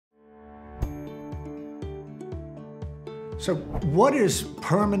So what is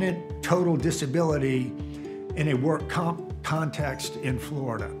permanent total disability in a work comp context in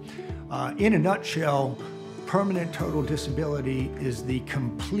Florida? In a nutshell, permanent total disability is the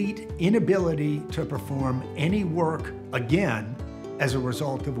complete inability to perform any work again as a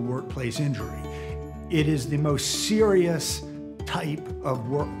result of a workplace injury. It is the most serious type of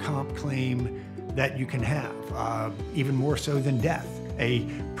work comp claim that you can have, even more so than death. A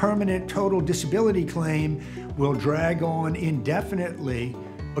permanent total disability claim will drag on indefinitely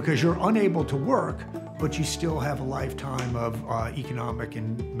because you're unable to work, but you still have a lifetime of economic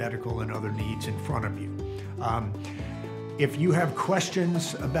and medical and other needs in front of you. If you have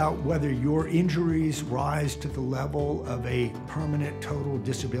questions about whether your injuries rise to the level of a permanent total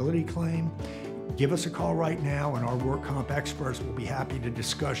disability claim, give us a call right now and our work comp experts will be happy to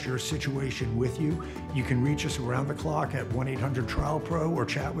discuss your situation with you. You can reach us around the clock at 1-800-TRIAL-PRO or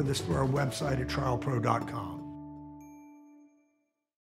chat with us through our website at trialpro.com.